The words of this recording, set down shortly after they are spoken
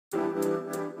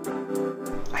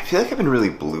feel like I've been really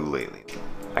blue lately.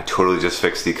 I totally just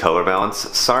fixed the color balance.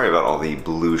 Sorry about all the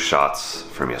blue shots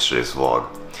from yesterday's vlog.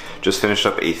 Just finished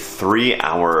up a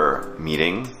 3-hour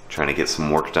meeting, trying to get some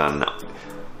work done.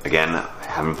 Again,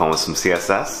 having fun with some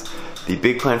CSS. The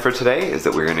big plan for today is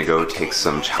that we're gonna go take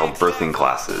some childbirthing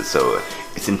classes. So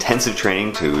it's intensive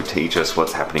training to teach us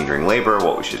what's happening during labor,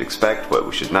 what we should expect, what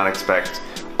we should not expect,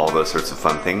 all those sorts of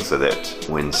fun things so that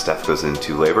when Steph goes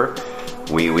into labor,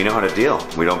 we know how to deal.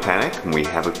 We don't panic, and we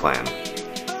have a plan.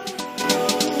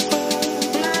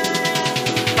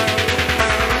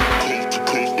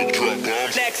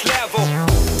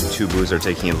 Two boos are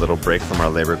taking a little break from our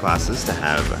labor classes to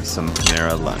have some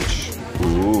Panera lunch.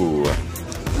 Ooh,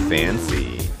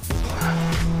 fancy.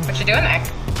 What you doing there?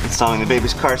 Installing the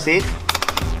baby's car seat.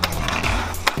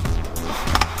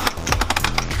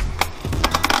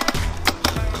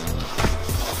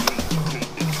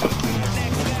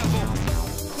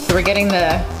 So we're getting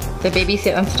the baby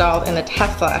seat installed in the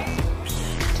Tesla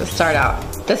to start out.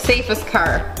 The safest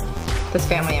car this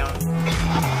family owns.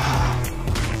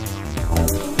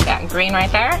 Got green right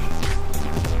there,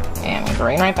 and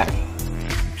green right there.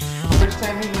 First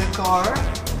time in the car.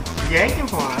 Yanking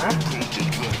for her.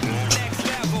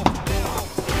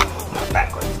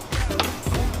 Backwards.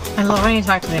 I love when you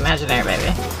talk to the imaginary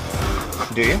baby.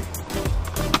 Do you?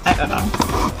 I don't know.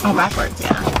 Oh, backwards,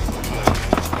 yeah.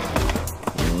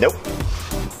 Nope.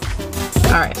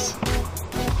 Alright.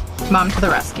 Mom to the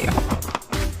rescue.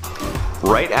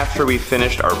 Right after we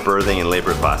finished our birthing and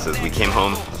labor classes, we came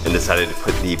home and decided to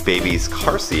put the baby's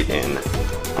car seat in.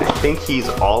 I think he's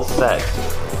all set.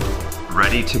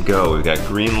 Ready to go. We've got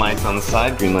green lights on the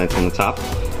side, green lights on the top.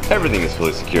 Everything is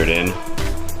fully secured in.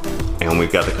 And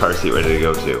we've got the car seat ready to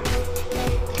go too.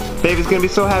 Baby's gonna be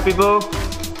so happy, boo.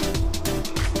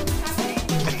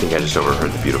 I think I just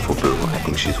overheard the beautiful boo. I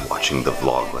think she's watching the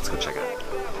vlog. Let's go check it out.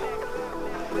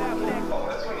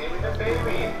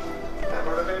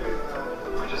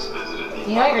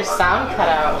 You know your sound cut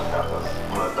out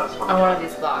on one of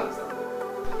these vlogs.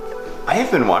 I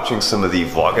have been watching some of the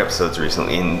vlog episodes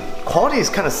recently and quality is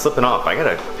kind of slipping off. I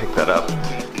gotta pick that up.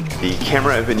 The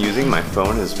camera I've been using, my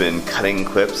phone, has been cutting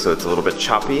clips so it's a little bit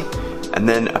choppy. And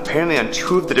then apparently on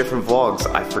 2 of the different vlogs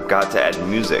I forgot to add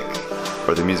music.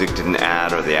 Or the music didn't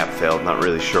add or the app failed, not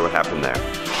really sure what happened there.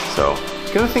 So,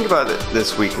 gonna think about it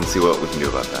this week and see what we can do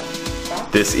about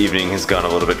that. This evening has gone a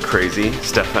little bit crazy.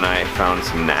 Steph and I found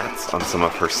some gnats on some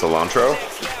of her cilantro,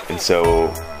 and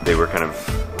so they were kind of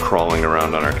crawling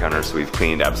around on our counter, so we've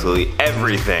cleaned absolutely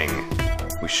everything.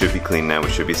 We should be clean now, we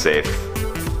should be safe.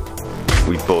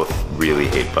 We both really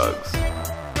hate bugs.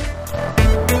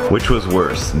 Which was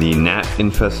worse, the gnat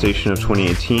infestation of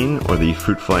 2018 or the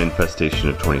fruit fly infestation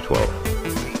of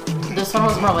 2012? This one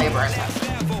was more labor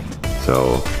intensive.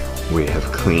 So we have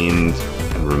cleaned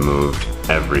and removed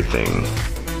everything.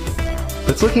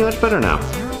 It's looking much better now.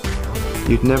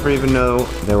 You'd never even know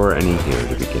there were any here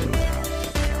to begin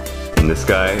with. And this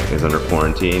guy is under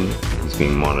quarantine. He's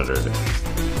being monitored.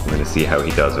 We're gonna see how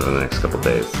he does over the next couple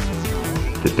days.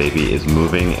 The baby is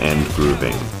moving and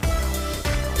grooving.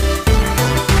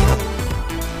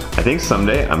 I think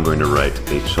someday I'm going to write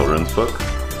a children's book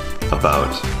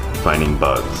about finding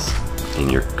bugs in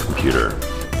your computer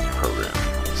program.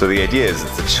 So the idea is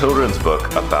it's a children's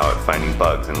book about finding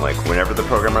bugs, and like whenever the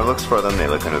programmer looks for them, they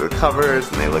look under the covers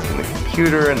and they look in the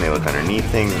computer and they look underneath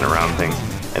things and around things,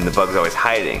 and the bug's always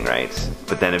hiding, right?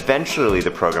 But then eventually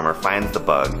the programmer finds the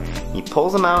bug, he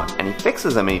pulls them out and he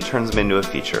fixes them and he turns them into a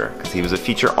feature, because he was a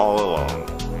feature all along.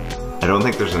 I don't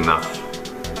think there's enough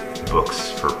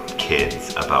books for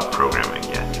kids about programming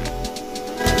yet.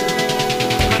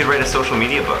 You could write a social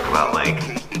media book about like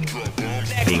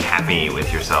being happy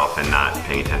with yourself and not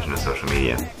paying attention to social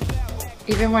media.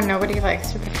 Even when nobody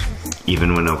likes your pictures.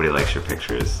 Even when nobody likes your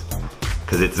pictures.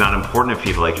 Because it's not important if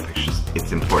people like your pictures,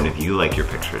 it's important if you like your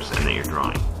pictures and that you're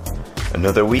drawing.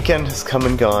 Another weekend has come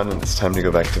and gone and it's time to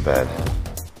go back to bed.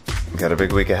 We've got a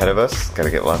big week ahead of us,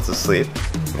 gotta get lots of sleep,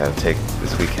 gotta take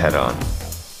this week head on.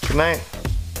 Good night.